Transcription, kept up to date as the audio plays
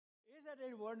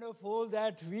Isn't it wonderful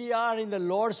that we are in the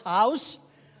Lord's house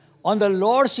on the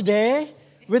Lord's day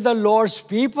with the Lord's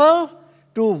people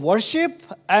to worship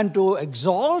and to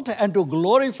exalt and to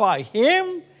glorify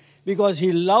Him because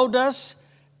He loved us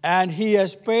and He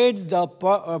has paid the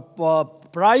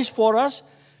price for us.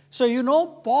 So,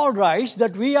 Paul writes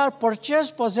that we are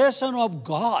purchased possession of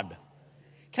God.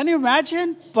 Can you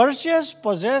imagine? Purchased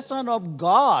possession of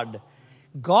God.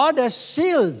 God has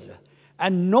sealed.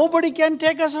 And nobody can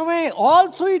take us away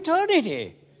all through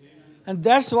eternity. And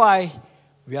that's why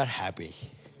we are happy.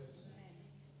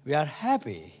 We are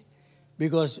happy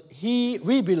because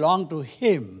we belong to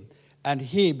Him and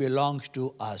He belongs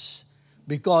to us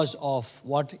because of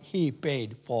what He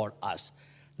paid for us.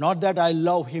 Not that I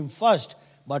love Him first,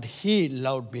 but He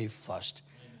loved me first.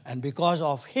 And because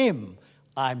of Him,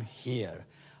 I'm here.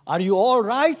 Are you all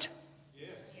right?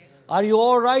 Are you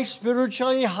all right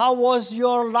spiritually? How was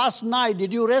your last night?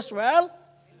 Did you rest well?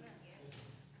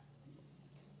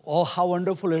 Oh, how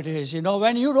wonderful it is.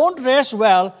 When you don't rest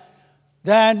well,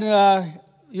 then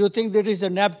you think that it's a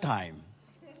nap time.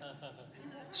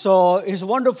 So it's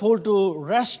wonderful to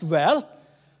rest well,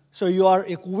 so you are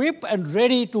equipped and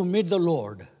ready to meet the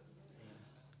Lord.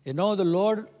 The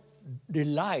Lord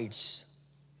delights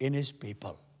in His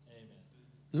people.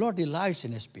 The Lord delights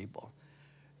in His people.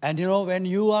 And when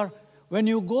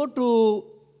you go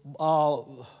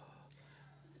to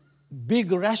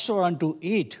big restaurant to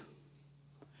eat,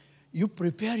 you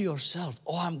prepare yourself.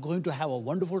 Oh, I'm going to have a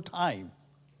wonderful time.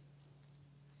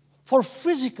 For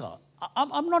physical,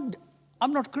 I'm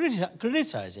not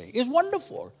criticizing. It's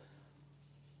wonderful.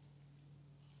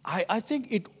 I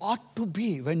think it ought to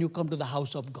be when you come to the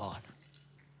house of God,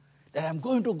 that I'm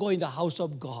going to go in the house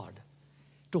of God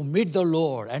to meet the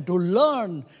Lord and to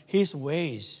learn His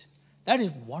ways. That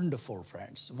is wonderful,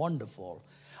 friends, wonderful.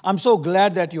 I'm so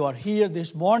glad that you are here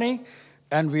this morning,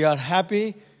 and we are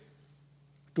happy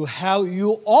to have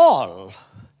you all.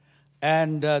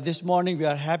 And this morning we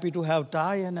are happy to have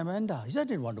Ty and Amanda.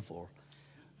 Isn't it wonderful?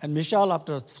 And Michelle,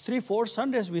 after 3-4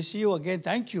 Sundays, we see you again.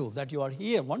 Thank you that you are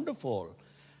here. Wonderful.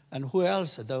 And who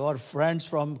else? There are friends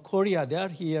from Korea. They are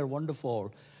here.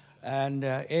 Wonderful. And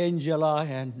Angela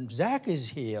and Zach is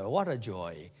here. What a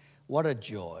joy. What a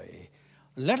joy.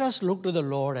 Let us look to the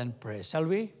Lord and pray. Shall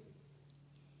we?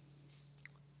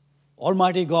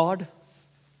 Almighty God,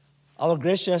 our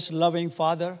gracious, loving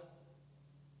Father,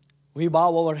 we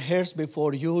bow our heads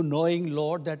before you, knowing,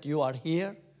 Lord, that you are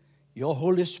here. Your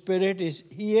Holy Spirit is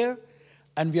here.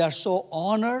 And we are so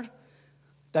honored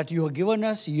that you have given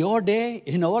us your day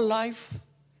in our life,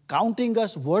 counting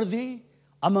us worthy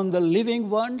among the living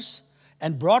ones,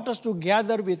 and brought us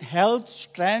together with health,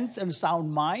 strength, and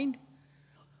sound mind.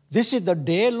 This is the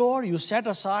day, Lord, you set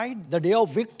aside, the day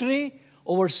of victory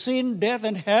over sin, death,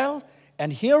 and hell.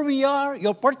 And here we are,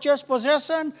 your purchased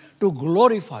possession, to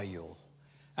glorify you.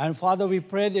 And Father, we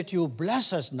pray that you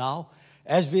bless us now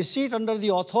as we sit under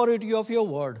the authority of your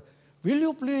word. Will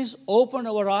you please open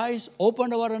our eyes,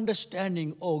 open our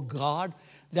understanding, O God,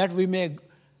 that we may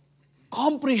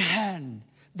comprehend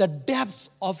the depth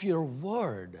of your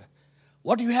word.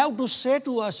 What you have to say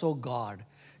to us, O God.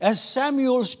 As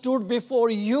Samuel stood before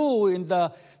you in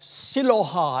the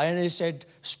Siloah and he said,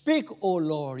 "Speak, O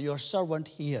Lord, your servant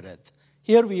heareth."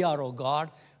 Here we are, O God,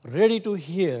 ready to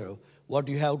hear what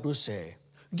you have to say.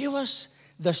 Give us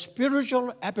the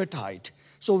spiritual appetite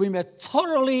so we may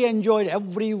thoroughly enjoy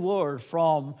every word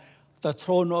from the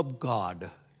throne of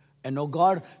God. And, O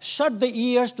God, shut the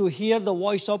ears to hear the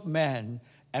voice of man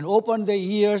and open the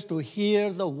ears to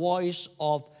hear the voice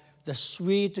of the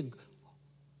sweet,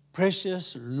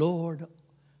 precious Lord,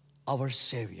 our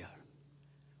Savior.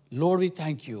 Lord, we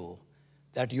thank you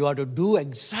that you are to do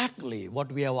exactly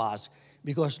what we have asked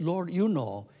because, Lord, you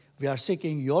know we are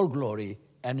seeking your glory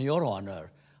and your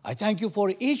honor. I thank you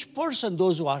for each person,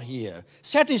 those who are here.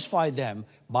 Satisfy them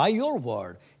by your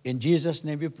word. In Jesus'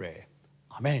 name we pray.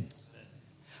 Amen.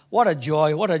 What a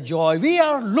joy, what a joy. We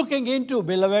are looking into,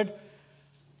 beloved,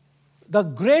 the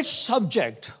great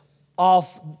subject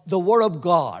of the Word of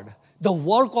God, the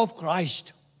work of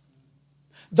Christ.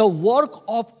 The work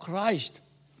of Christ.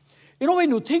 When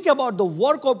you think about the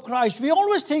work of Christ, we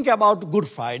always think about Good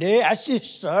Friday, as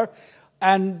Easter,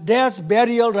 and death,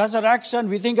 burial, resurrection.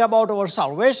 We think about our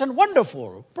salvation.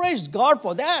 Wonderful. Praise God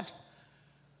for that.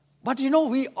 But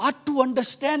we ought to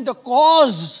understand the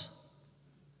cause.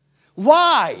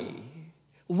 Why?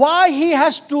 Why He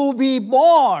has to be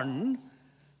born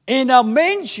in a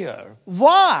manger?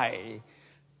 Why?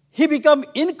 He became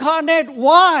incarnate.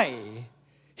 Why?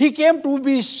 He came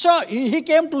to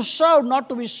serve, not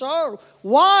to be served.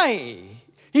 Why?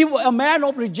 He was a man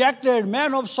of rejected,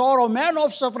 man of sorrow, man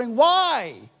of suffering.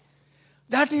 Why?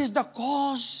 That is the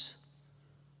cause.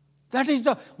 That is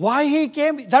the why he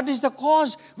came. That is the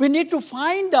cause. We need to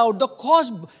find out the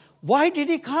cause. Why did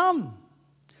he come?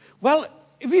 Well,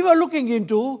 if we were looking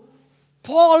into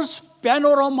Paul's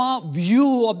panorama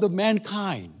view of the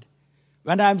mankind,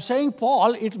 when I'm saying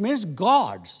Paul, it means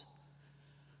God's.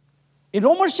 In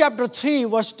Romans chapter 3,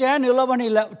 verse 10, 11,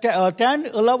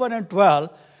 and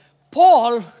 12,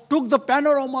 Paul took the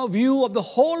panorama view of the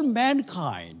whole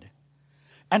mankind.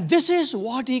 And this is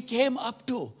what he came up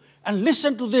to. And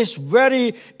listen to this,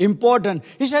 very important.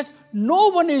 He said,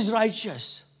 no one is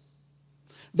righteous.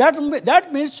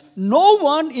 That means no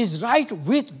one is right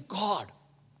with God.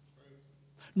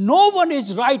 No one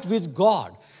is right with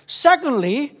God.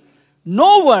 Secondly,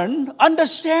 no one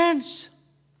understands.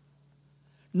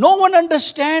 No one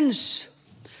understands.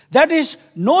 That is,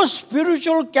 no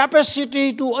spiritual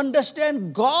capacity to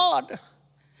understand God.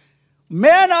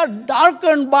 Men are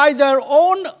darkened by their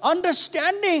own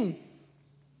understanding.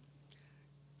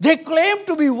 They claim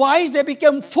to be wise, they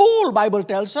become fool, Bible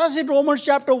tells us in Romans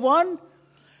chapter 1.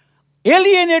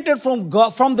 Alienated from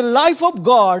God, from the life of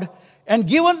God, and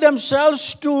given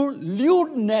themselves to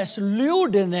lewdness,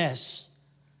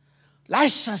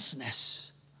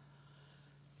 licentiousness.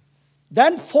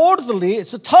 Then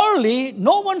thirdly,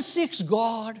 no one seeks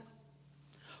God.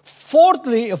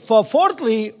 Fourthly,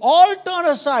 all turn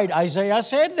aside. Isaiah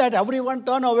said that everyone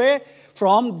turn away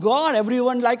from God.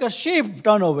 Everyone like a sheep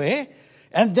turn away.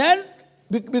 And then,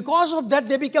 because of that,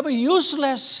 they become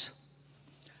useless.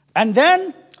 And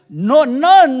then,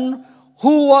 none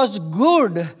who was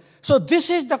good. So this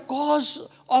is the cause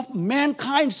of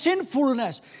mankind's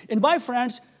sinfulness. And my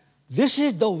friends, this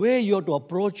is the way you have to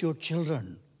approach your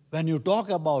children. When you talk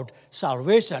about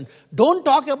salvation, don't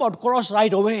talk about cross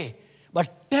right away.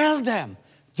 But tell them,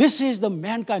 this is the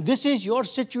mankind. This is your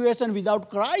situation without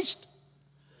Christ.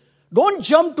 Don't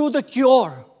jump to the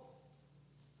cure.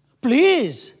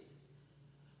 Please.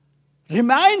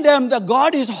 Remind them that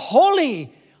God is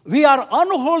holy. We are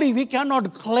unholy. We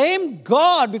cannot claim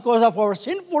God because of our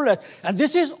sinfulness. And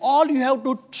this is all you have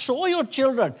to show your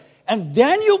children. And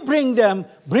then you bring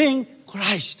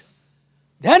Christ.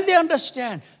 Then they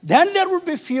understand. Then there will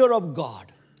be fear of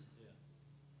God.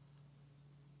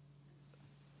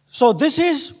 So this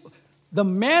is the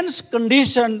man's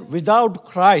condition without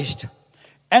Christ.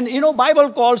 And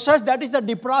Bible calls us that is the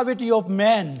depravity of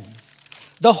man.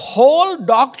 The whole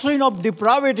doctrine of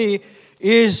depravity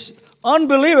is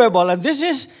unbelievable. And this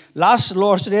is, last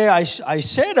Lord's Day, I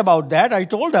said about that. I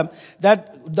told them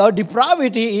that the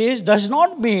depravity does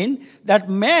not mean that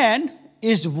man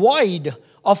is void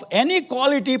of any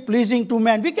quality pleasing to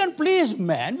man. We can please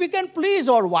man. We can please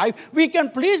our wife. We can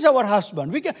please our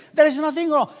husband. There is nothing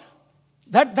wrong.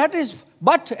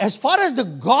 But as far as the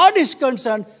God is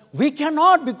concerned, we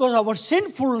cannot, because our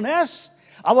sinfulness,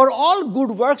 our all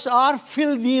good works are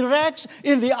filthy rags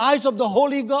in the eyes of the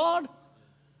holy God.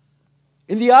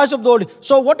 In the eyes of the holy.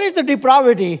 So what is the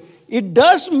depravity? It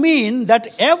does mean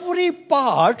that every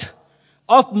part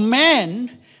of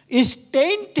man is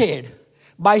tainted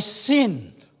by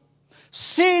sin.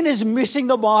 Sin is missing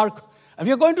the mark. And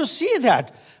we are going to see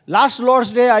that. Last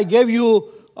Lord's Day, I gave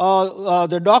you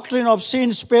the Doctrine of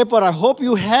Sins paper. I hope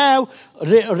you have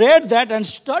read that and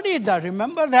studied that.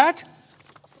 Remember that?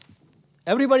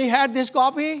 Everybody had this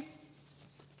copy?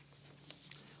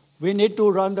 We need to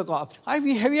run the copy.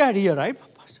 We had here, right?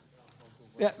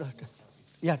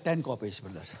 Yeah, 10 copies,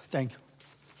 brother. Thank you.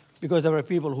 Because there were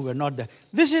people who were not there.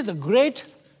 This is the great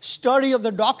study of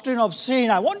the doctrine of sin.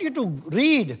 I want you to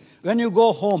read when you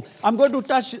go home. I'm going to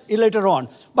touch it later on.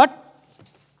 But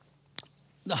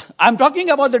I'm talking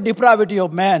about the depravity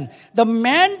of man. The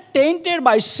man tainted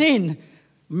by sin.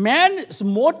 Man's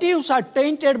motives are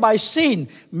tainted by sin.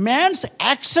 Man's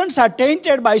actions are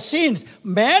tainted by sins.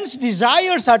 Man's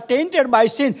desires are tainted by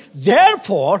sin.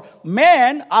 Therefore,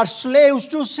 men are slaves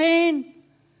to sin.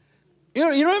 You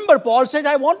remember Paul says,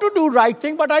 I want to do right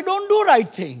thing, but I don't do right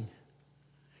thing.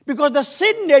 Because the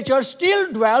sin nature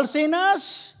still dwells in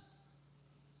us.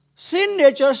 Sin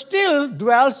nature still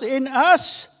dwells in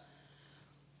us.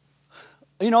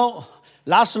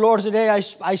 Last Lord's Day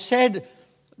I said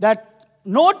that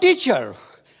no teacher,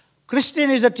 Christine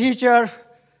is a teacher,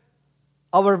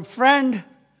 our friend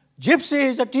Gypsy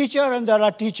is a teacher, and there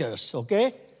are teachers,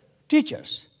 okay?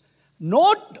 Teachers.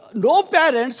 No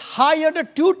parents hired a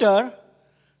tutor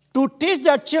to teach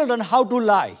their children how to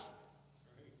lie.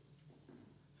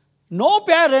 No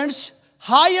parents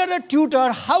hired a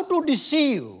tutor how to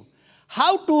deceive,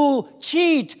 how to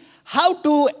cheat, how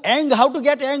to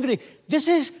get angry. This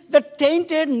is the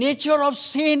tainted nature of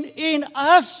sin in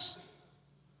us.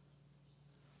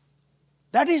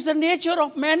 That is the nature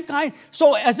of mankind.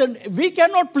 So we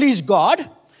cannot please God.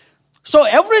 So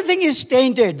everything is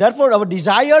tainted. Therefore, our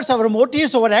desires, our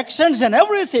motives, our actions and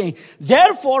everything.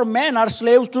 Therefore, men are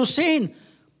slaves to sin.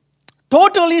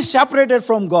 Totally separated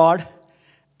from God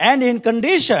and in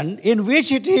condition in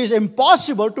which it is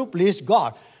impossible to please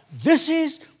God. This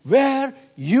is where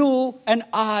you and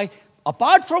I,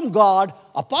 apart from God,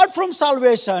 apart from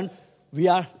salvation, we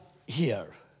are here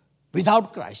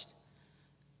without Christ.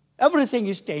 Everything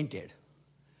is tainted.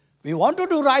 We want to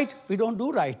do right, we don't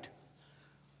do right.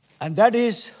 And that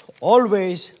is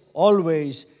always,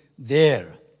 always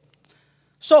there.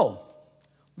 So,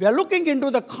 we are looking into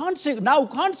the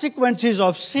consequences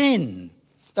of sin.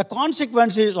 The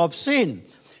consequences of sin.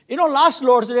 Last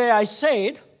Lord's Day I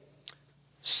said,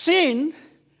 sin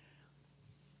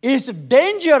is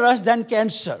dangerous than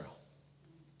cancer.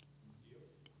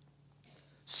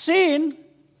 Sin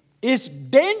is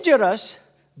dangerous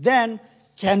than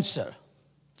cancer.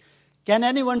 Can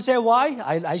anyone say why?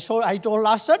 I told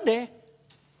last Sunday. If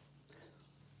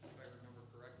I remember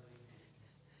correctly,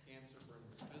 cancer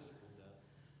brings physical death,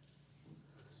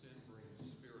 but sin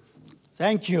brings spiritual death.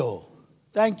 Thank you.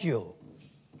 Thank you.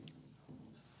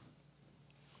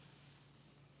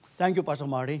 Thank you, Pastor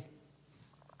Marty.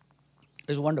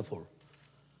 It's wonderful.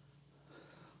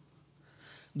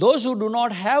 Those who do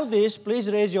not have this,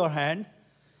 please raise your hand.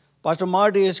 Pastor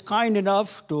Marty is kind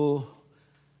enough to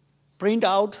print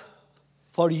out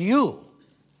for you.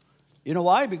 You know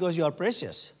why? Because you are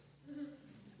precious.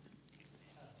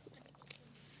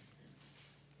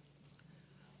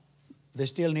 They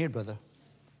still need, brother.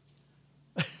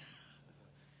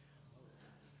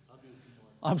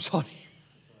 I'm sorry.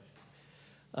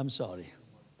 I'm sorry.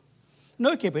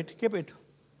 No, keep it.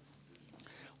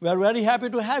 We are very happy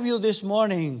to have you this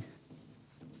morning.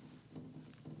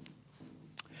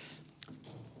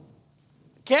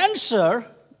 Cancer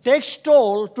takes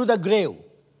toll to the grave.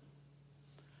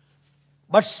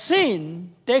 But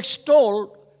sin takes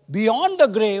toll beyond the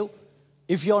grave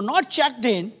if you're not checked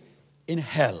in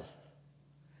hell.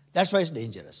 That's why it's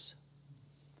dangerous.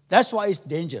 That's why it's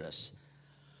dangerous.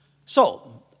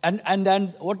 So, and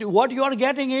then what you are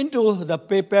getting into the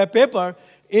paper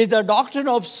is the doctrine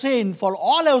of sin. For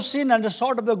all have sinned and the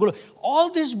short of the glory. All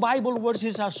these Bible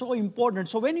verses are so important.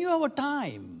 So when you have a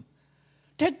time,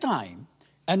 take time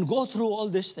and go through all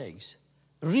these things.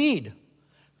 Read,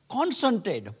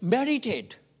 concentrate,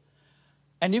 meditate.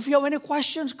 And if you have any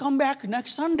questions, come back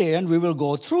next Sunday and we will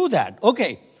go through that.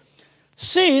 Okay.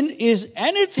 Sin is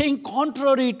anything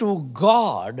contrary to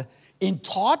God in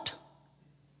thought,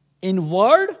 in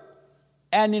word,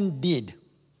 and in deed.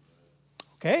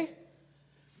 Okay?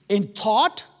 In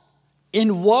thought,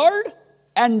 in word,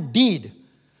 and deed.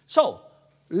 So,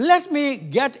 let me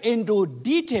get into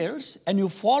details, and you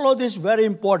follow this very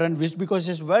important, because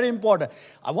it's very important.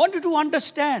 I want you to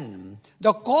understand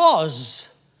the cause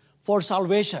for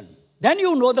salvation. Then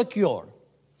you know the cure.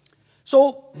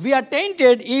 So, we are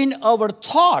tainted in our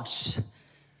thoughts.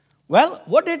 Well,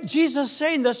 what did Jesus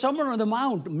say in the Sermon on the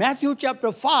Mount? Matthew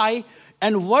chapter 5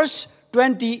 and verse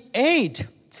 28.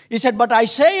 He said, "But I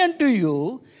say unto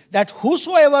you, that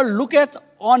whosoever looketh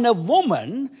on a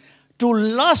woman to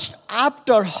lust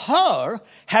after her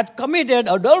hath committed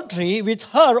adultery with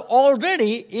her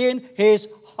already in his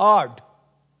heart."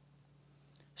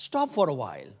 Stop for a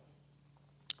while.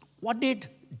 What did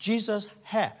Jesus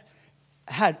had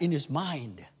in his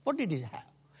mind? What did he have?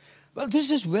 Well,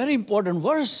 this is very important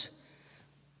verse.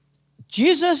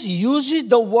 Jesus uses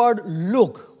the word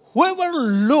look. Whoever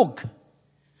looketh.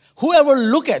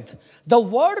 The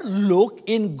word look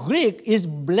in Greek is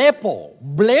blepo.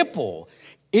 Blepo.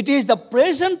 It is the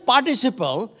present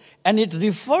participle and it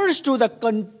refers to the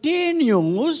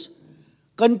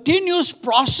continuous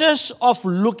process of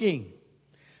looking.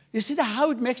 You see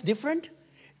how it makes different?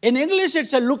 In English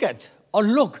it's a look at or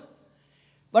look.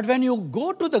 But when you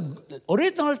go to the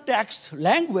original text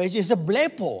language, it's a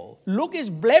blepo. Look is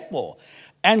blepo.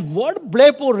 And word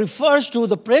blepo refers to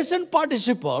the present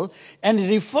participle and it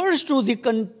refers to the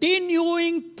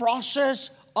continuing process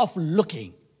of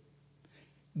looking.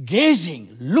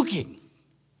 Gazing, looking.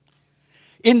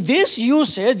 In this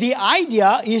usage, the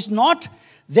idea is not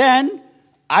then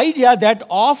idea that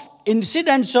of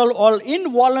incidental or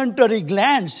involuntary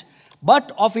glance,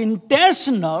 but of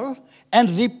intentional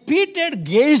and repeated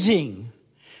gazing.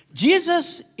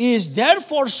 Jesus is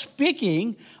therefore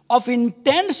speaking of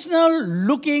intentional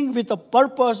looking with a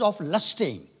purpose of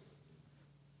lusting.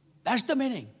 That's the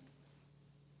meaning.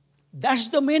 That's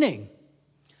the meaning.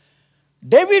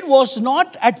 David was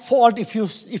not at fault, if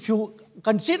you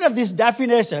consider this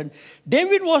definition.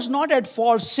 David was not at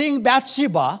fault seeing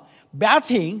Bathsheba,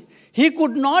 bathing, he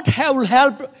could not have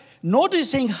helped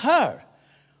noticing her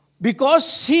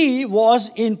because she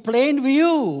was in plain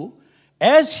view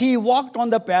as he walked on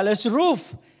the palace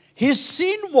roof. His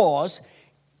sin was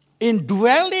in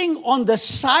dwelling on the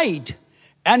sight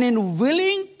and in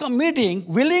willingly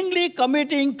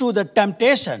committing to the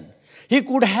temptation. He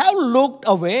could have looked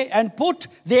away and put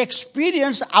the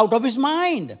experience out of his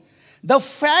mind. The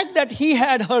fact that he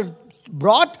had her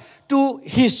brought to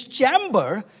his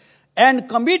chamber and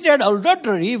committed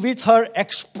adultery with her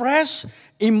express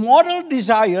immoral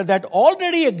desire that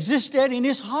already existed in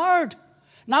his heart.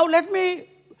 Now let me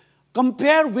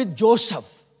compare with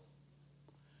Joseph.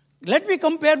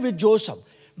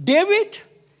 David,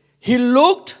 he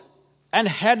looked and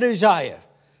had a desire.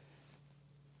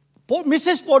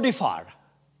 Mrs. Potiphar,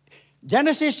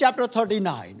 Genesis chapter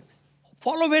 39.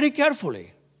 Follow very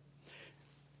carefully.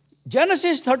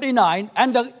 Genesis 39,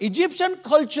 and the Egyptian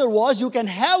culture was you can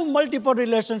have multiple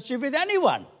relationships with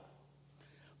anyone.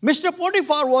 Mr.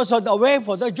 Potiphar was away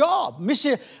for the job.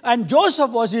 And Joseph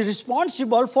was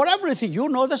responsible for everything. You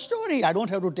know the story. I don't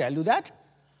have to tell you that.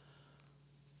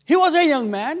 He was a young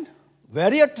man,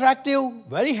 very attractive,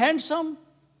 very handsome.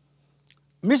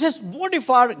 Mrs.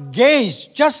 Potiphar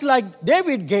gazed just like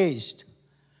David gazed,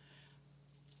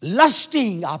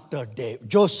 lusting after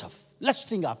Joseph.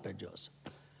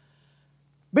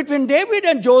 Between David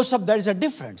and Joseph, there is a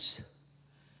difference.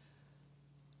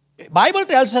 Bible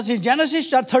tells us in Genesis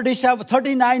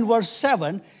 39 verse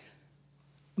 7,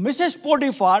 Mrs.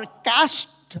 Potiphar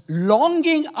cast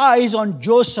longing eyes on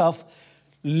Joseph,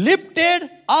 lifted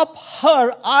up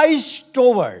her eyes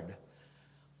toward.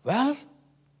 Well,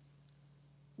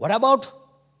 what about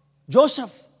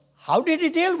Joseph? How did he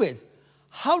deal with?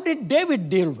 How did David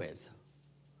deal with?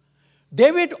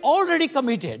 David already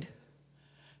committed.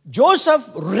 Joseph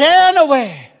ran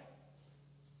away.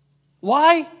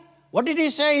 Why? What did he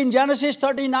say in Genesis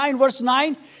 39 verse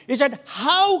 9? He said,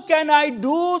 how can I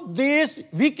do this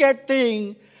wicked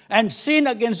thing and sin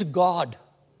against God?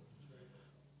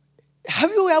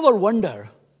 Have you ever wondered?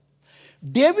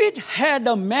 David had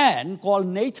a man called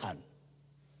Nathan.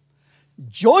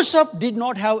 Joseph did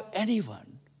not have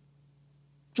anyone.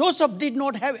 Joseph did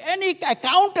not have any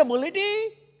accountability.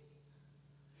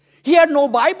 He had no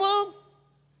Bible.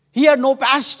 He had no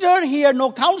pastor. He had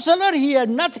no counselor. He had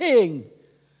nothing.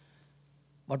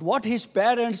 But what his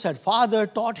parents and father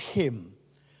taught him,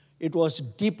 it was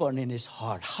deeper in his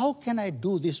heart. How can I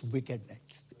do this wickedness?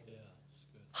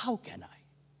 How can I?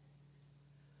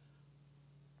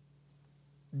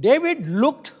 David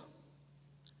looked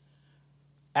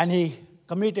and he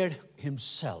committed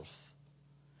himself.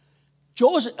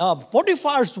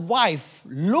 Potiphar's wife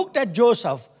looked at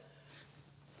Joseph,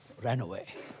 ran away.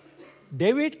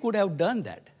 David could have done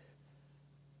that.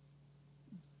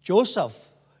 Joseph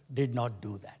did not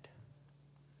do that.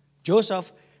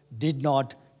 Joseph did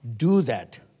not do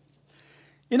that.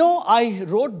 You know, I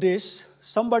wrote this,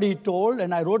 somebody told,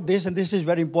 and I wrote this, and this is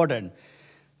very important.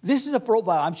 This is a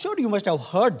proverb. I'm sure you must have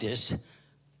heard this.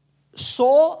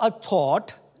 Sow a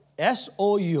thought,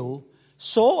 S-O-U,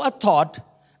 sow a thought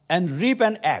and reap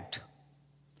an act.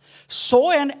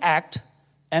 Sow an act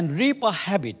and reap a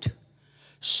habit.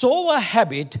 Sow a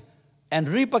habit and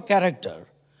reap a character.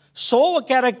 Sow a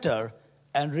character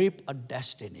and reap a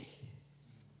destiny.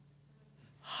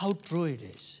 How true it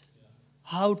is.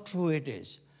 How true it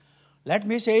is. Let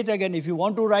me say it again. If you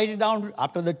want to write it down,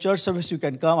 after the church service you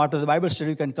can come, after the Bible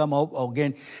study you can come out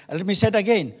again. Let me say it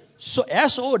again. So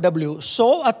S-O-W,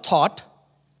 sow a thought,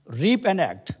 reap an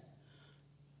act.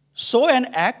 Sow an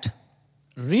act,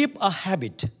 reap a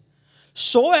habit.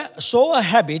 Sow a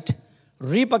habit,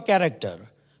 reap a character.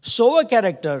 Sow a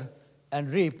character and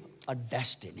reap a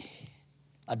destiny.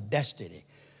 A destiny.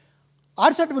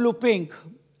 Arthur W. Pink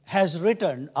has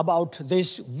written about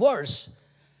this verse,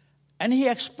 and he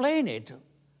explained it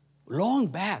long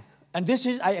back. And this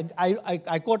is,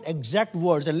 I quote exact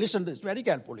words, and listen to this very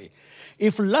carefully.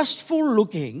 If lustful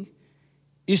looking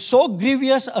is so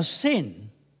grievous a sin,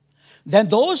 then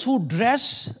those who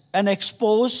dress and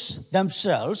expose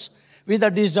themselves with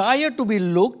a desire to be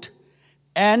looked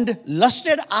and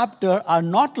lusted after are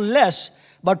not less,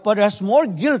 but perhaps more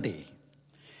guilty.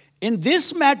 In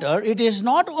this matter, it is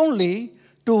not only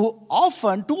too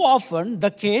often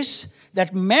the case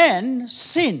that men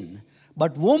sin,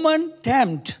 but women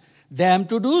tempt them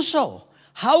to do so.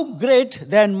 How great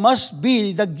then must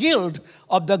be the guilt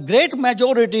of the great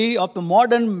majority of the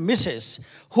modern misses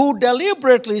who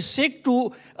deliberately seek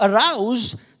to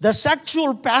arouse the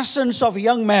sexual passions of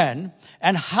young men,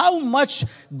 and how much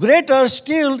greater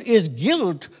still is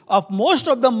guilt of most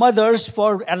of the mothers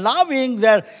for allowing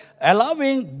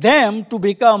them to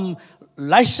become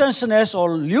licentiousness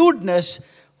or lewdness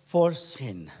for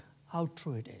sin. How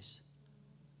true it is.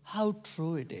 How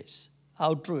true it is.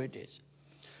 How true it is.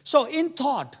 So in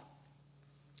thought,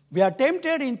 we are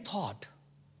tempted in thought.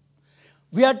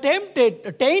 We are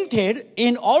tainted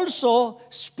in also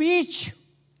speech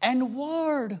and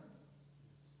word.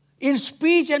 In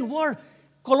speech and word.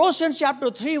 Colossians chapter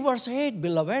 3 verse 8,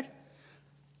 beloved.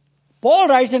 Paul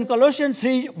writes in Colossians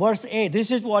 3 verse 8,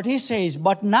 this is what he says,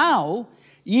 but now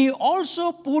ye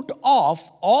also put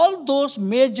off all those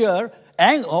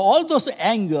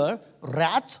anger,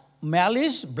 wrath,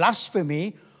 malice,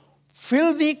 blasphemy,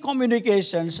 filthy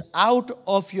communications out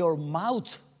of your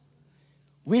mouth.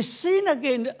 We sin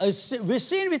again, we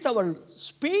sin with our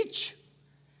speech,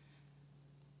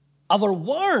 our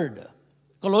word.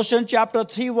 Colossians chapter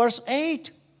 3 verse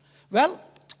 8. Well,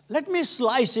 let me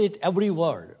slice it every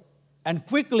word and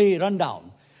quickly run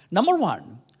down. Number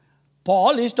one,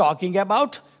 Paul is talking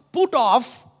about put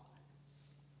off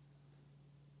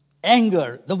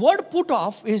anger. The word put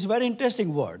off is a very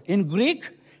interesting word. In Greek,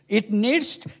 it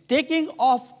needs taking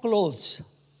off clothes.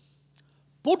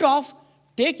 Put off,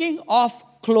 taking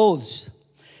off clothes.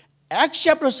 Acts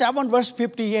chapter 7 verse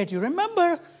 58. You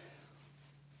remember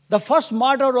the first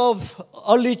martyr of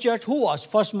early church? Who was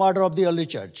first martyr of the early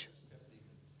church?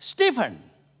 Stephen.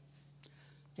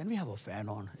 Can we have a fan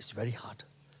on? It's very hot.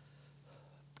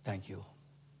 Thank you.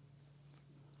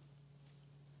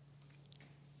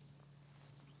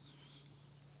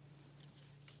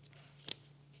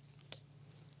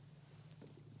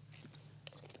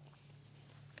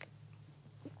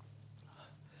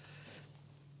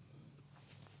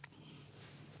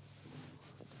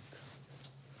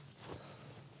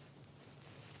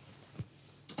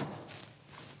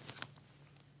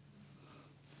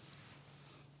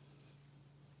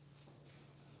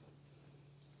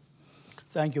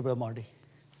 Thank you, Brother Marty.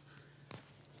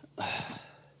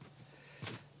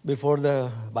 Before the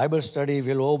Bible study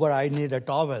will over, I need a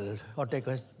towel or take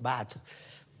a bath.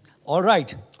 All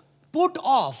right. Put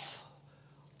off.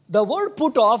 The word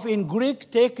put off in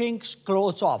Greek, taking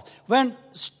clothes off. When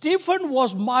Stephen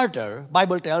was martyred,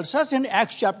 Bible tells us in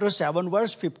Acts chapter 7,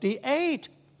 verse 58,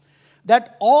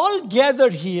 that all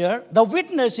gathered here, the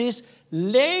witnesses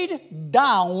laid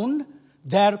down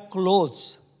their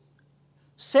clothes.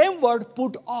 Same word,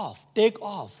 put off, take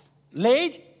off,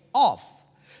 laid off,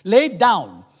 laid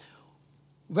down.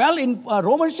 Well, in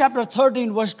Romans chapter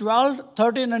 13, verse 12,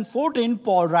 13 and 14,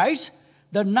 Paul writes,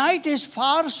 the night is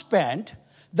far spent,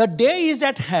 the day is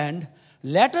at hand.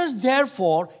 Let us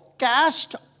therefore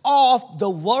cast off the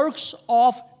works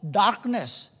of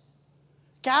darkness.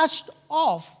 Cast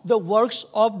off the works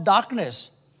of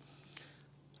darkness.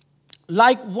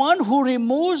 Like one who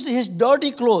removes his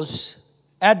dirty clothes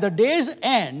at the day's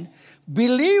end,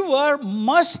 believer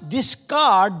must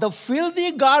discard the filthy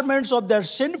garments of their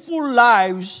sinful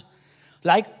lives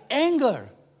like anger.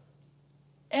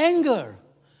 Anger.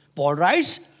 Paul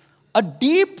writes, a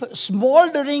deep,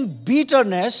 smoldering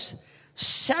bitterness,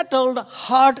 settled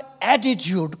heart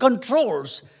attitude,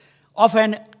 controls of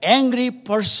an angry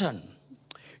person.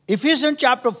 Ephesians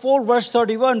chapter 4, verse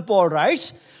 31, Paul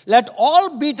writes, let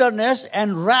all bitterness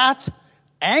and wrath,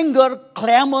 anger,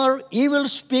 clamor, evil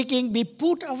speaking be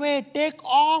put away, take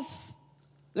off.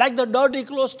 Like the dirty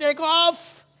clothes, take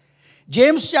off.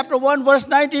 James chapter 1 verse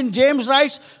 19, James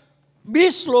writes, be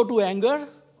slow to anger.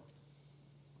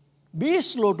 Be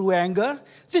slow to anger.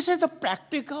 This is the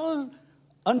practical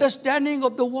understanding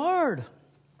of the word.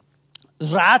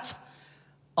 Wrath,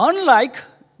 unlike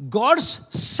God's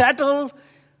settled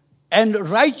and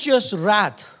righteous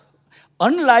wrath,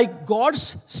 unlike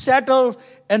God's settled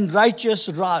and righteous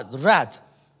wrath.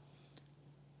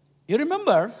 You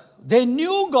remember, they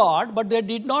knew God, but they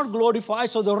did not glorify.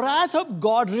 So the wrath of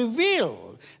God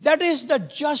revealed. That is the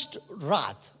just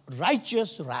wrath,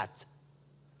 righteous wrath.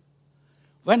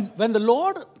 When the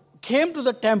Lord came to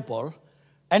the temple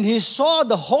and he saw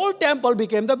the whole temple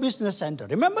became the business center.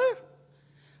 Remember?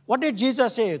 What did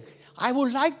Jesus say? I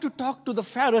would like to talk to the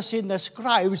Pharisees and the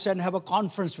scribes and have a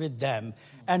conference with them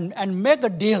and make a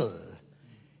deal.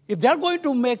 If they're going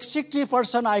to make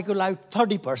 60%, I could like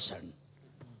 30%.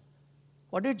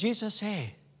 What did Jesus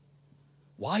say?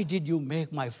 Why did you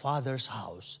make my Father's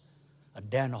house a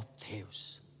den of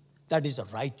thieves? That is a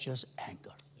righteous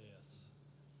anger. Yes.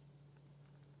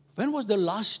 When was the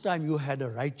last time you had a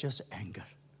righteous anger?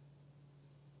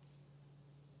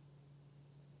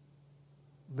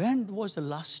 When was the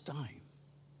last time?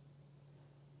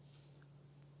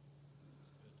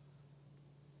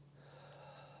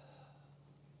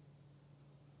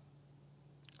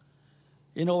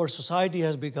 You know, our society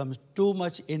has become too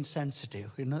much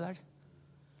insensitive. You know that?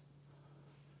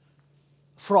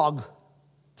 Frog.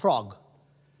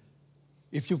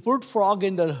 If you put frog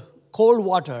in the cold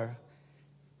water,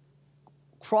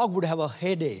 frog would have a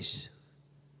headache.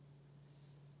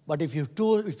 But if you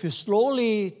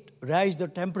slowly raise the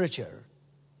temperature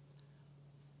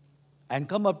and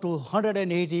come up to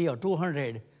 180 or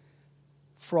 200,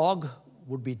 frog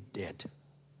would be dead.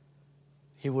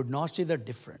 He would not see the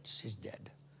difference. He's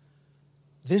dead.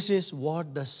 This is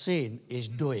what the sin is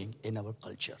doing in our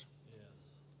culture. Yes.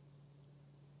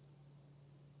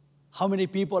 How many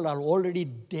people are already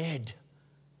dead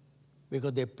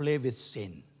because they play with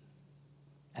sin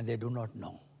and they do not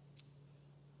know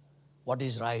what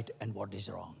is right and what is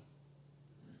wrong?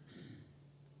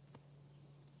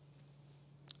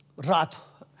 Wrath.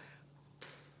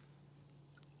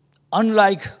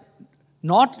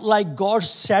 Not like God's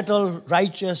settled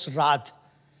righteous wrath,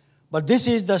 but this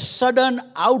is the sudden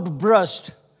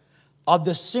outburst of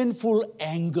the sinful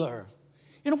anger.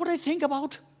 You know what I think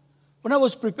about? When I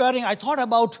was preparing, I thought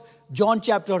about John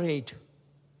chapter 8.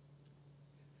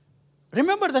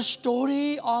 Remember the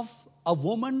story of a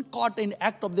woman caught in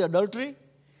act of the adultery?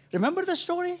 Remember the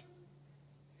story?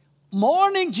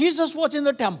 Morning, Jesus was in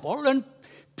the temple and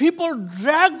people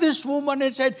dragged this woman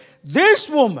and said, this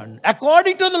woman,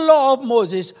 according to the law of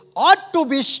Moses, ought to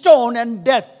be stoned and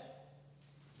death.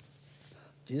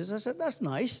 Jesus said, that's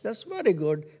nice, that's very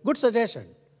good, good suggestion.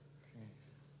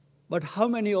 But how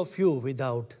many of you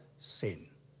without sin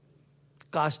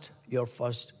cast your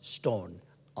first stone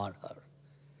on her?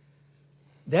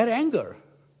 Their anger,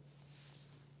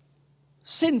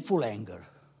 sinful anger,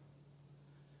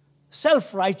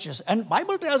 self-righteous, and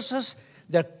Bible tells us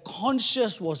their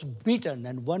conscience was beaten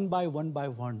and one by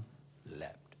one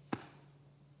left.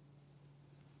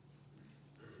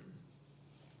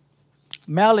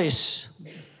 Malice,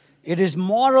 it is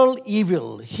moral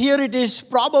evil. Here it is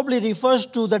probably refers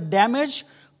to the damage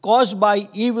caused by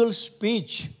evil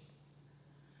speech.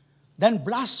 Then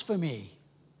blasphemy.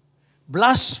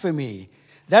 Blasphemy.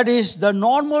 That is the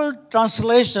normal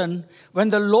translation when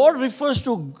the word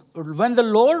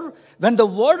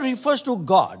refers to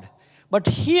God. But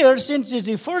here, since it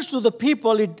refers to the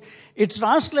people, it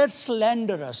translates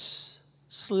slanderous.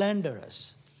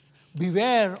 Slanderous.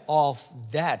 Beware of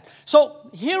that. So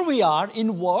here we are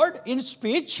in word, in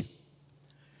speech,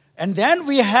 and then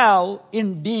we have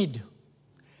in deed.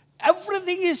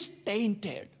 Everything is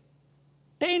tainted.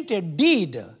 Tainted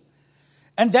deed.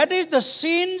 And that is the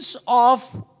sins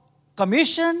of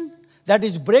commission, that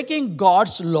is breaking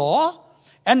God's law,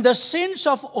 and the sins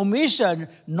of omission,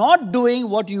 not doing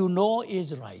what you know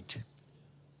is right.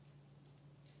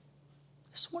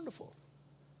 It's wonderful.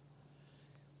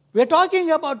 We're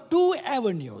talking about two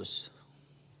avenues.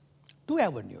 Two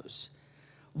avenues.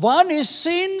 One is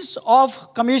sins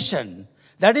of commission,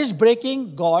 that is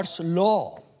breaking God's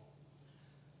law.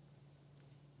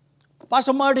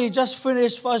 Pastor Marty just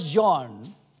finished 1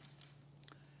 John.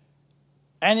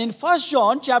 And in 1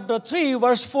 John chapter 3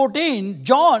 verse 14, 1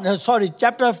 John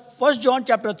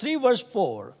chapter 3 verse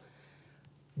 4,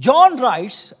 John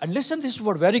writes, and listen to this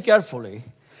word very carefully,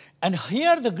 and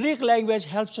here the Greek language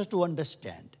helps us to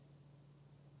understand.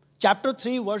 Chapter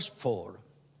 3 verse 4.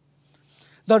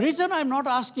 The reason I'm not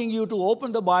asking you to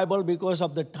open the Bible because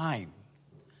of the time.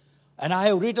 And I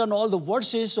have written all the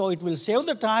verses so it will save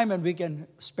the time and we can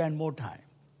spend more time.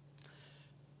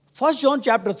 1 John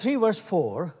chapter 3 verse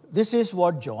 4, this is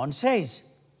what John says.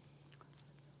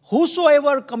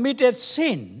 Whosoever committeth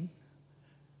sin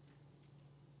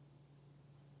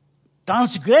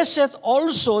transgresseth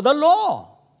also the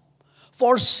law.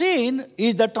 For sin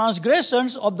is the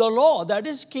transgressions of the law. That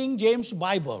is King James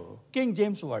Bible, King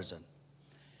James Version.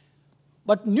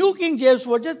 But New King James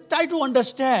Version, just try to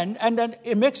understand and then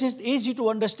it makes it easy to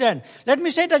understand. Let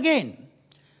me say it again.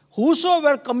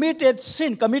 Whosoever committed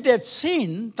sin,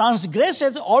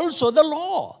 transgresseth also the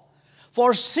law.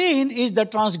 For sin is the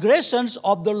transgressions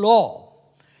of the law.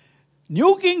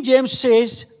 New King James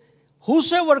says,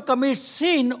 whosoever commits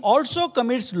sin also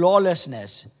commits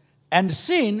lawlessness. And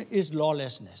sin is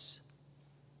lawlessness.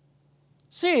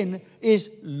 Sin is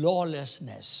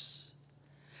lawlessness.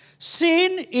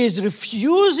 Sin is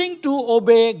refusing to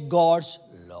obey God's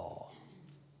law.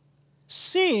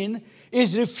 Sin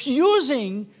is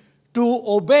refusing to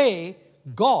obey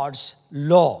God's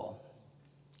law.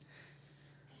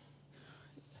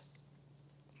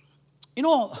 You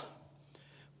know,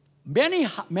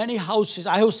 many houses,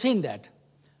 I have seen that.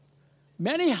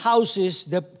 Many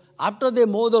houses, after they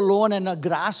mow the lawn and the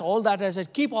grass, all that, I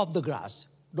said, keep off the grass.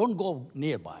 Don't go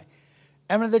nearby.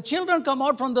 And when the children come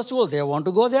out from the school, they want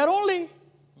to go there only.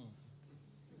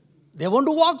 They want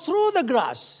to walk through the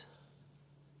grass.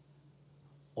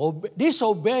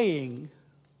 Disobeying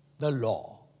the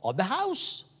law of the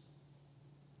house.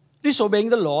 Disobeying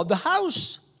the law of the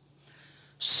house.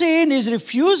 Sin is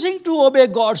refusing to obey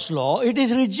God's law. It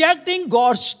is rejecting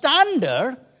God's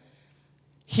standard.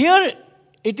 Here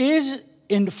it is,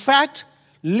 in fact,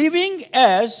 living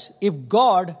as if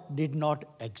God did not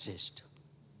exist.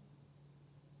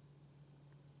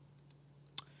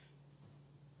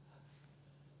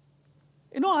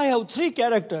 You know, I have 3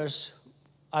 characters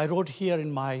I wrote here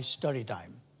in my study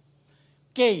time.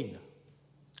 Cain.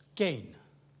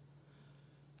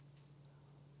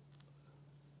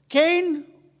 Cain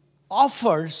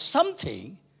offered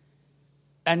something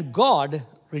and God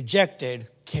rejected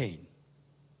Cain.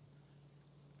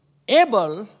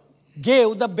 Abel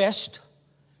gave the best.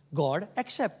 God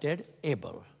accepted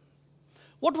Abel.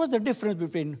 What was the difference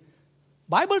between?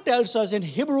 Bible tells us, in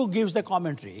Hebrew gives the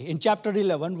commentary in chapter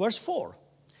 11 verse 4.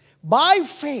 By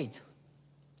faith,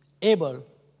 Abel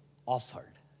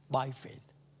offered. By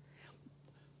faith.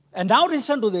 And now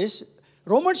listen to this.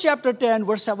 Romans chapter 10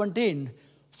 verse 17.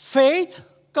 Faith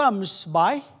comes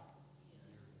by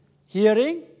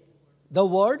hearing the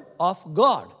word of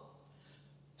God.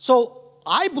 So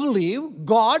I believe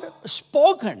God has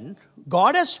spoken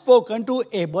to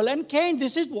Abel and Cain.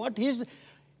 This is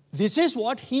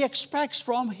what he expects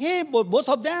from him, both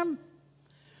of them.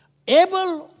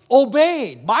 Abel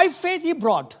obeyed. By faith he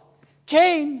brought.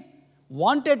 Cain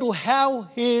wanted to have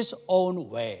his own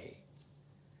way.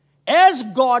 As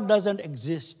God doesn't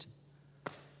exist.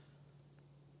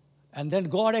 And then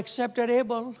God accepted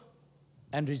Abel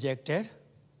and rejected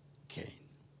Cain.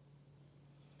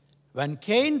 When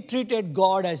Cain treated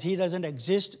God as he doesn't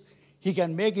exist, he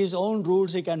can make his own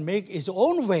rules, he can make his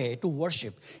own way to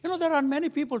worship. You know, there are many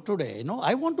people today,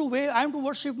 I want to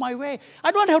worship my way.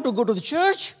 I don't have to go to the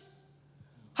church.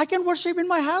 I can worship in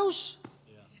my house.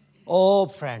 Yeah. Oh,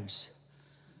 friends,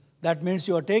 that means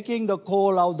you are taking the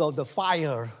coal out of the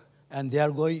fire and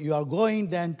you are going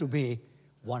then to be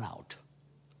one out.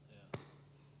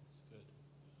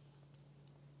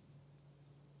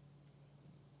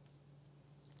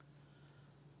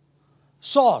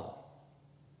 Saul,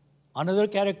 another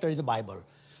character in the Bible.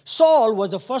 Saul was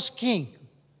the first king.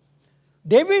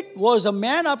 David was a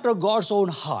man after God's own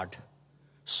heart.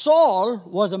 Saul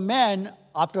was a man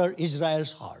after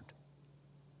Israel's heart.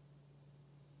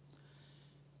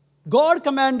 God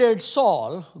commanded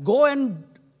Saul, go and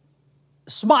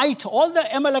smite all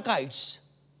the Amalekites.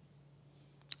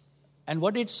 And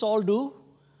what did Saul do?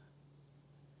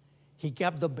 He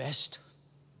kept the best.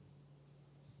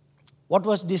 What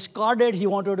was discarded, he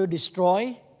wanted to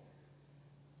destroy.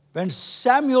 When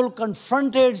Samuel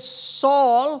confronted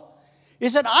Saul, he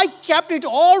said, I kept it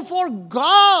all for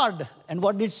God. And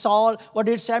what did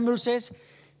Samuel say?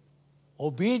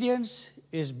 Obedience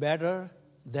is better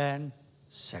than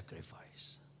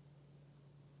sacrifice.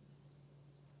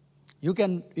 You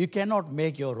cannot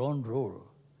make your own rule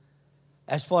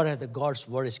as far as the God's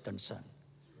word is concerned.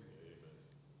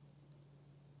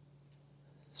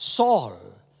 Saul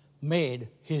made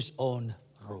his own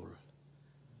rule.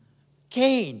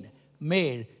 Cain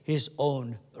made his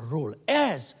own rule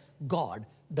as God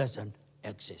doesn't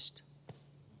exist.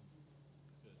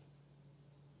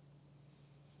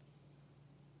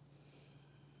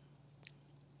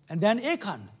 And then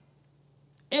Achan.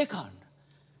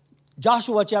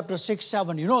 Joshua chapter 6,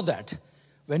 7, you know that.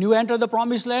 When you enter the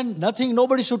promised land,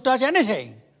 nobody should touch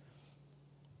anything.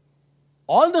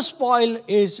 All the spoil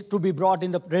is to be brought in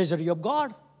the treasury of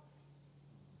God.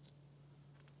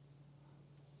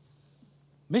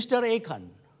 Mr. Achan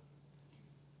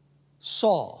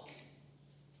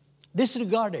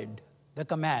disregarded the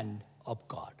command of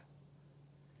God.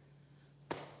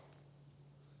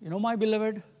 You know, my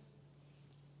beloved,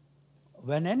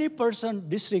 when any person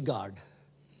disregards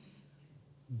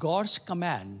God's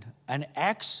command and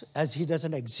acts as he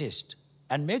doesn't exist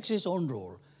and makes his own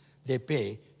rule, they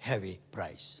pay heavy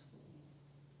price.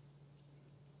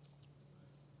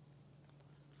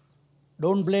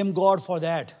 Don't blame God for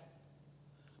that.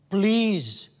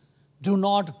 Please do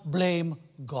not blame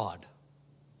God.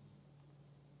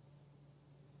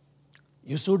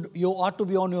 You ought to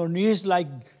be on your knees like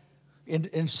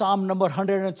in Psalm number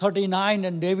 139,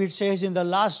 and David says in the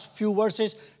last few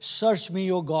verses, search me,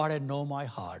 O God, and know my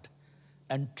heart,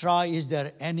 and try is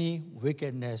there any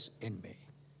wickedness in me.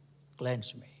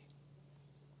 Cleanse me.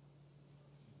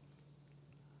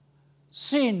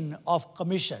 sin of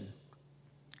commission.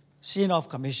 Sin of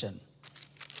commission.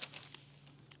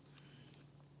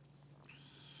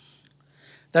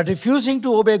 That refusing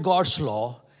to obey God's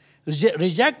law,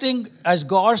 rejecting as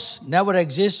God's never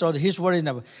exists or His word is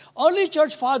never. Early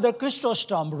church father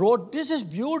Chrysostom wrote, this is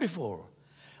beautiful.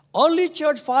 Early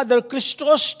church father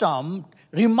Chrysostom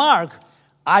remarked,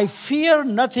 I fear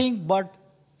nothing but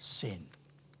sin.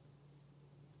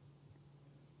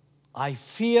 I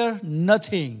fear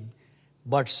nothing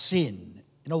but sin.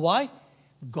 You know why?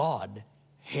 God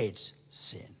hates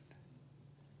sin.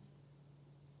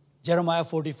 Jeremiah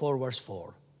 44 verse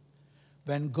 4.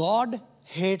 When God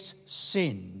hates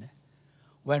sin,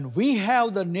 when we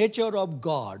have the nature of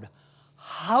God,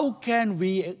 how can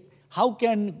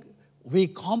we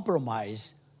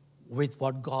compromise with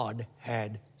what God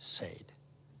had said?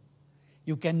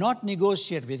 You cannot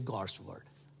negotiate with God's word.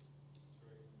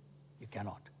 You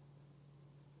cannot.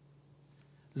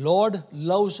 Lord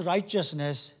loves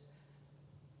righteousness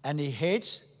and He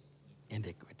hates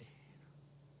iniquity.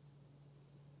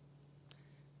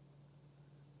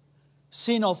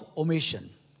 Sin of omission.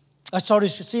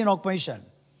 Sin of commission.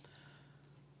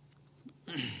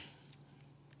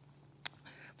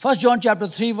 1 John chapter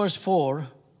 3 verse 4.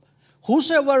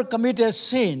 Whosoever committeth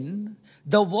sin,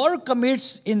 the word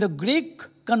commits in the Greek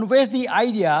conveys the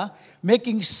idea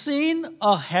making sin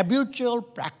a habitual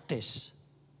practice.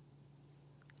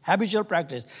 Habitual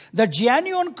practice. The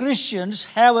genuine Christians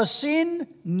have a sin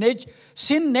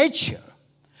nature.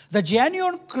 The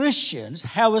genuine Christians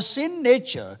have a sin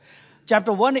nature.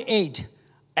 Chapter 1:8,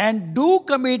 and do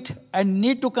commit and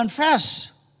need to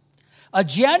confess. A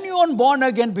genuine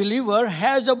born-again believer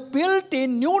has a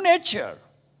built-in new nature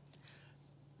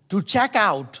to check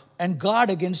out and guard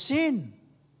against sin.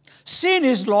 Sin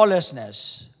is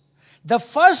lawlessness. The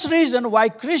first reason why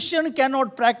Christian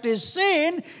cannot practice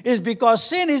sin is because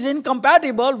sin is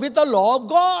incompatible with the law of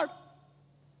God.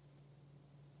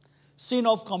 Sin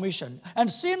of commission and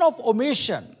sin of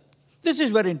omission. This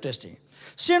is very interesting.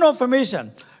 Sin of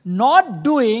omission, not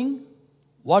doing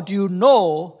what you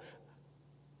know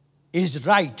is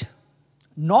right.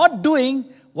 Not doing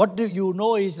what you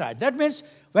know is right. That means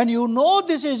when you know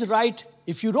this is right,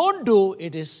 if you don't do,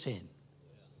 it is sin.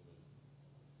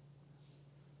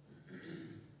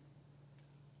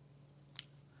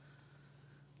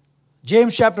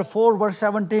 James chapter 4 verse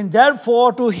 17,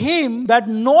 therefore to him that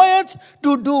knoweth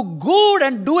to do good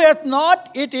and doeth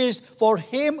not, it is for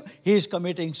him he is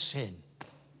committing sin.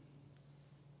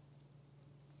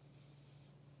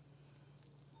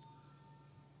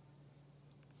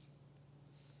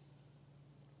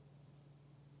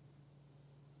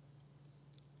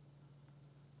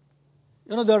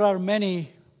 You know, there are many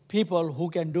people who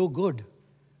can do good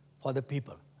for the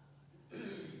people.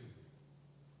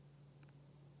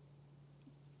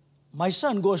 My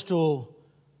son goes to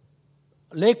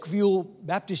Lakeview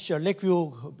Baptist Church,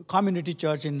 Lakeview Community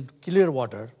Church in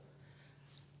Clearwater.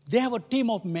 They have a team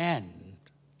of men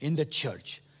in the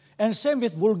church. And same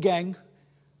with Wolfgang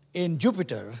in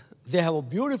Jupiter. They have a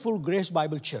beautiful Grace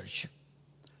Bible Church.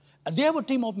 And they have a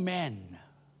team of men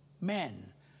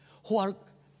who are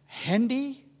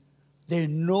handy. They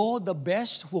know the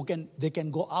best, they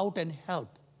can go out and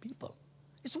help people.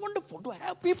 It's wonderful to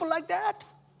have people like that.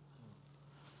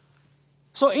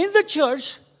 So in the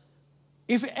church,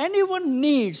 if anyone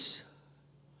needs,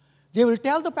 they will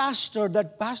tell the pastor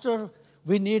that, Pastor,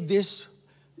 we need this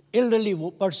elderly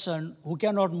person who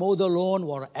cannot mow the lawn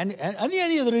or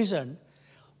any other reason.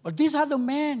 But these are the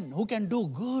men who can do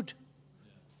good.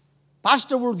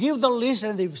 Pastor will give the list,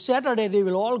 and Saturday they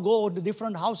will all go to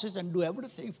different houses and do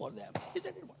everything for them.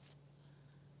 Isn't it wonderful?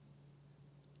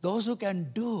 Those who can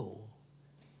do,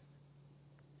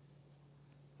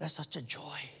 that's such a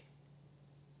joy.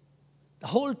 The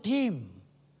whole team,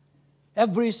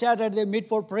 every Saturday they meet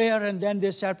for prayer and then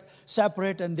they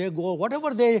separate and they go.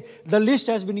 Whatever the list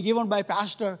has been given by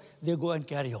pastor, they go and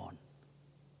carry on.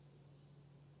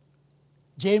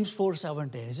 James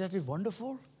 4:17, isn't it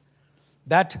wonderful?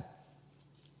 That,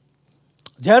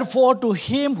 therefore to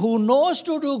him who knows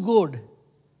to do good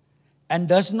and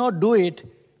does not do it,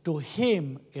 to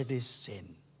him it is sin.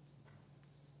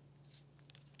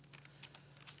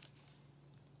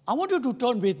 I want you to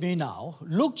turn with me now,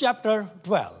 Luke chapter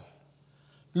 12.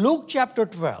 Luke chapter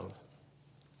 12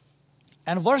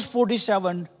 and verse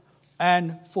 47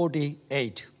 and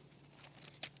 48.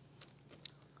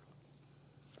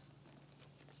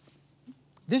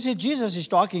 This is Jesus is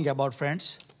talking about,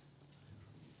 friends.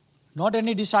 Not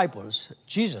any disciples,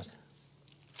 Jesus.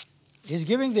 He's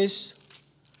giving this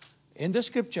in the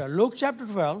scripture, Luke chapter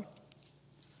 12,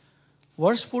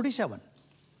 verse 47.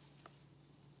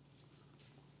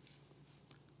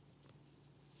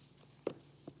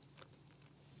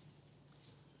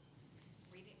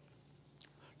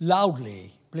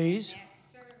 Loudly, please. And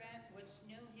that servant which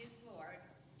knew his Lord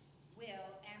will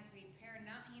and prepare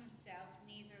not himself,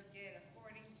 neither did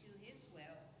according to his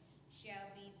will, shall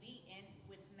be beaten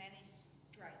with many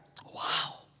stripes.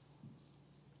 Wow.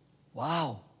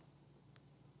 Wow.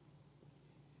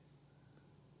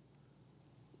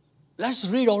 Let's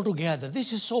read all together.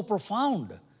 This is so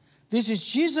profound. This is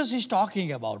Jesus is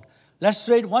talking about. Let's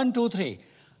read 1, 2, 3.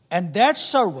 And that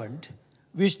servant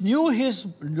which knew his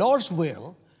Lord's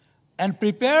will and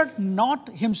prepared not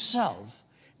himself,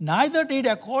 neither did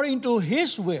according to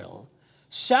his will,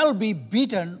 shall be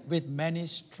beaten with many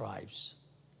stripes.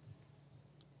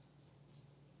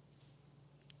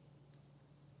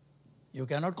 You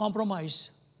cannot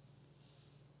compromise.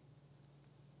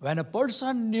 When a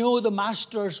person knew the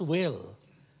master's will,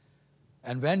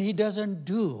 and when he doesn't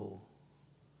do,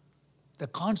 the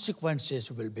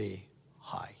consequences will be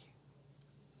high.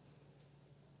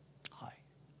 High.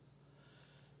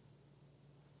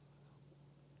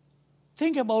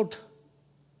 Think about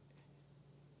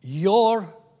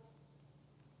your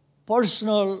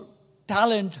personal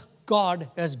talent God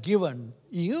has given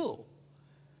you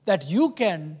that you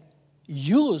can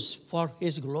use for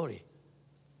His glory.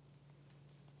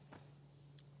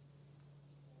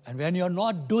 And when you're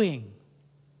not doing,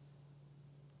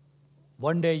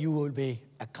 one day you will be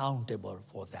accountable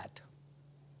for that.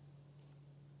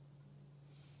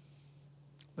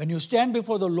 When you stand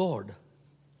before the Lord,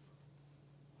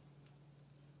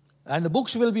 and the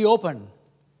books will be open,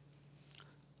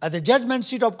 at the judgment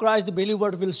seat of Christ, the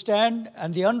believer will stand,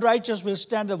 and the unrighteous will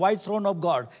stand at the white throne of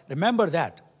God. Remember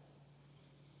that.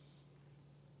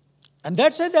 And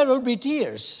that said, there will be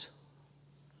tears.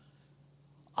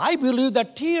 I believe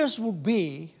that tears would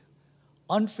be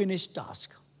unfinished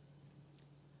task.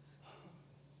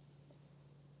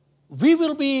 We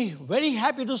will be very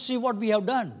happy to see what we have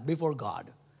done before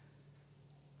God.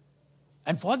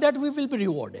 And for that we will be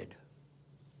rewarded.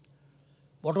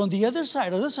 But on the other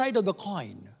side of the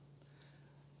coin,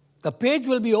 the page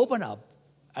will be opened up,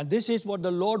 and this is what the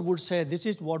Lord would say, this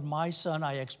is what my son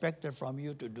I expected from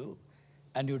you to do,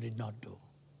 and you did not do.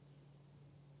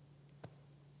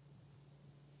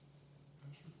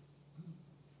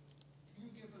 Can you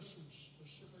give us some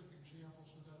specific examples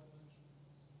of that, please?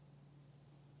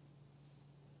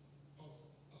 Of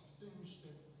things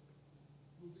that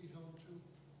will be held to,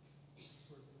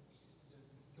 or that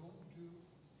don't do?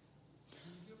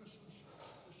 Can you give us some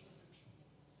specifics?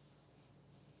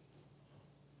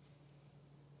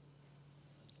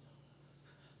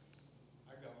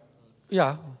 I go.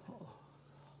 Yeah.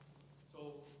 So,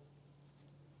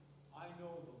 I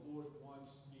know the Lord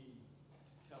wants me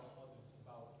to tell others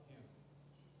about Him,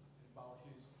 and about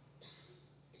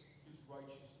His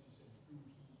righteousness and who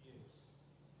He is.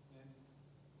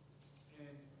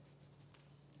 And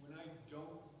when I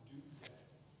don't do that,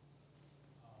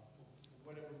 for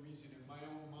whatever reason, in my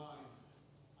own mind,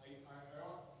 I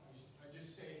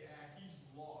just say, he's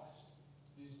lost.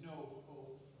 There's no hope for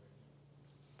him.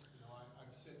 You know,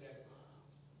 I've said that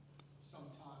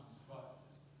sometimes, but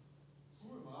who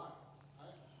am I?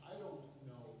 I don't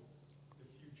know the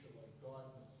future like God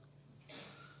knows the future.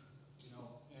 You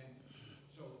know, and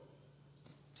so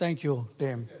Thank you,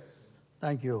 Tim. yes.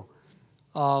 Thank you.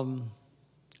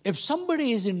 If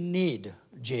somebody is in need,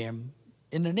 Jim,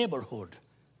 in the neighborhood,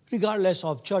 regardless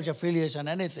of church affiliation,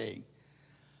 anything,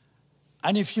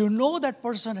 and if you know that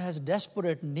person has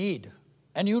desperate need,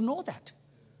 and you know that,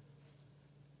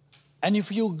 and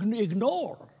if you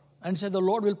ignore and say the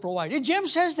Lord will provide,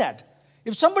 James says that.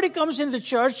 If somebody comes in the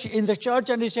church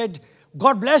and he said,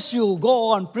 God bless you, go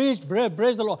on, preach,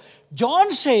 praise the Lord. John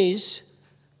says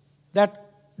that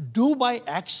do by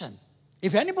action.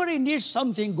 If anybody needs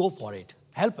something, go for it.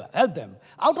 Help them.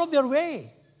 Out of their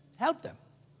way, help them.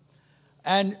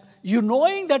 And you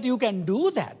knowing that you can do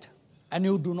that, and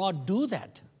you do not do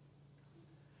that,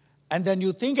 and then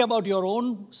you think about your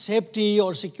own safety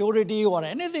or security or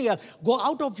anything else, go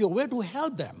out of your way to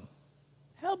help them.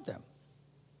 Help them.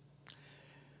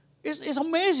 It's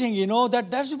amazing, you know,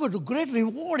 that's a great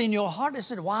reward in your heart. I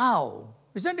said, wow,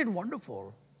 isn't it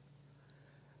wonderful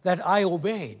that I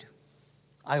obeyed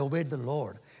the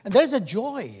Lord. And there's a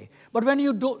joy. But when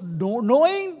you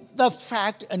knowing the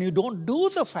fact and you don't do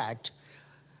the fact,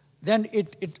 then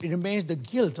it remains the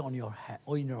guilt in your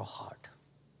heart.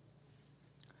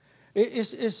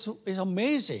 It's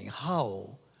amazing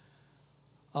how,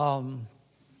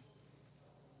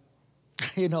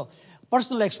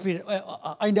 personal experience.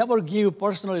 I never give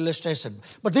personal illustration,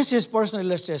 but this is personal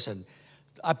illustration.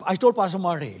 I told Pastor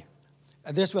Marty,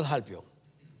 and this will help you.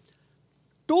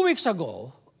 2 weeks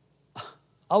ago,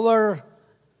 our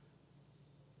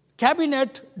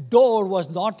cabinet door was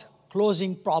not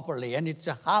closing properly and it's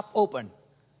half open.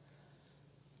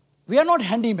 We are not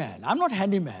handyman. I'm not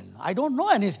handyman. I don't know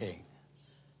anything.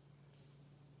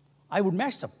 I would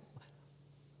mess up.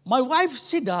 My wife,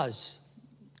 she does.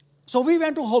 So we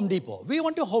went to Home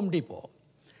Depot.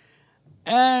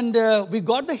 And we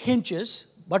got the hinges,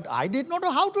 but I did not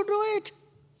know how to do it.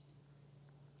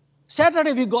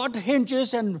 Saturday we got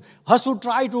hinges and Hasu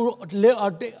tried to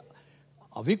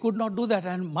we could not do that.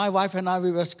 And my wife and I,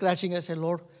 we were scratching. I said,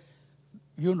 Lord,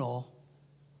 you know,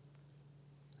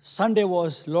 Sunday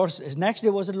was next day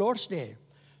was the Lord's Day.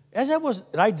 As I was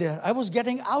right there, I was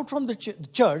getting out from the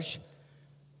church.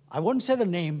 I won't say the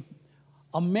name.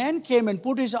 A man came and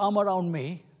put his arm around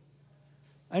me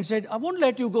and said, I won't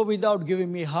let you go without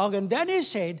giving me a hug. And then he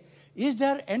said, is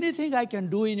there anything I can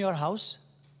do in your house?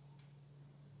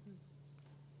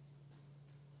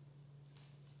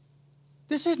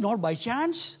 This is not by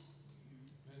chance.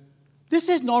 This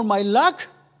is not my luck.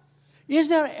 Is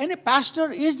there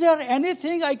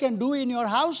anything I can do in your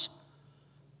house?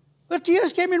 The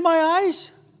tears came in my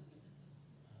eyes.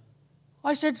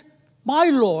 I said, my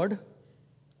Lord,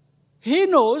 He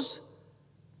knows,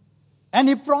 and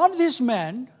He prompted this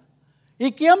man.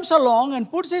 He comes along and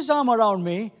puts his arm around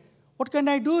me. What can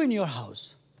I do in your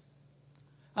house?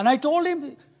 And I told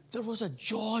him, there was a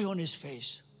joy on his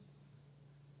face.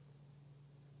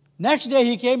 Next day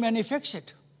he came and he fixed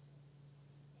it.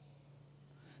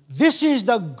 This is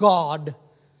the God.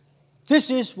 This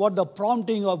is what the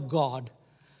prompting of God.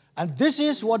 And this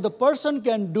is what the person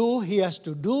can do, he has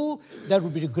to do. That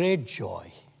would be great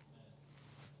joy.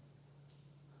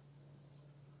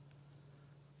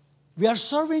 We are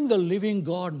serving the living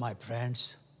God, my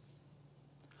friends.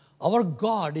 Our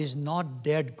God is not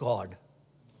dead God.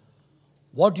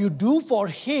 What you do for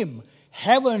Him,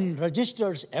 heaven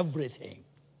registers everything.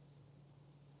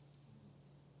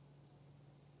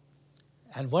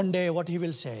 And one day what He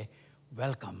will say,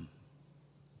 welcome,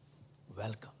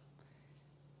 welcome.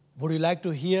 Would you like to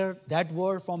hear that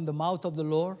word from the mouth of the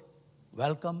Lord?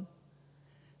 Welcome.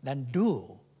 Then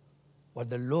do what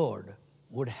the Lord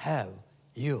would have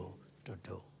you to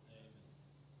do.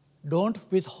 Don't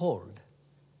withhold.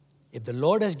 If the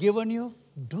Lord has given you,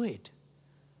 do it.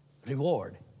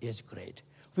 Reward is great.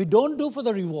 We don't do for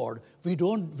the reward. We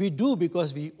do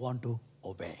because we want to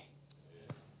obey.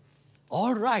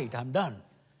 All right, I'm done.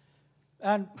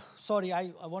 And sorry,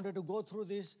 I wanted to go through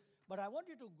this, but I want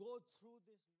you to go through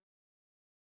this.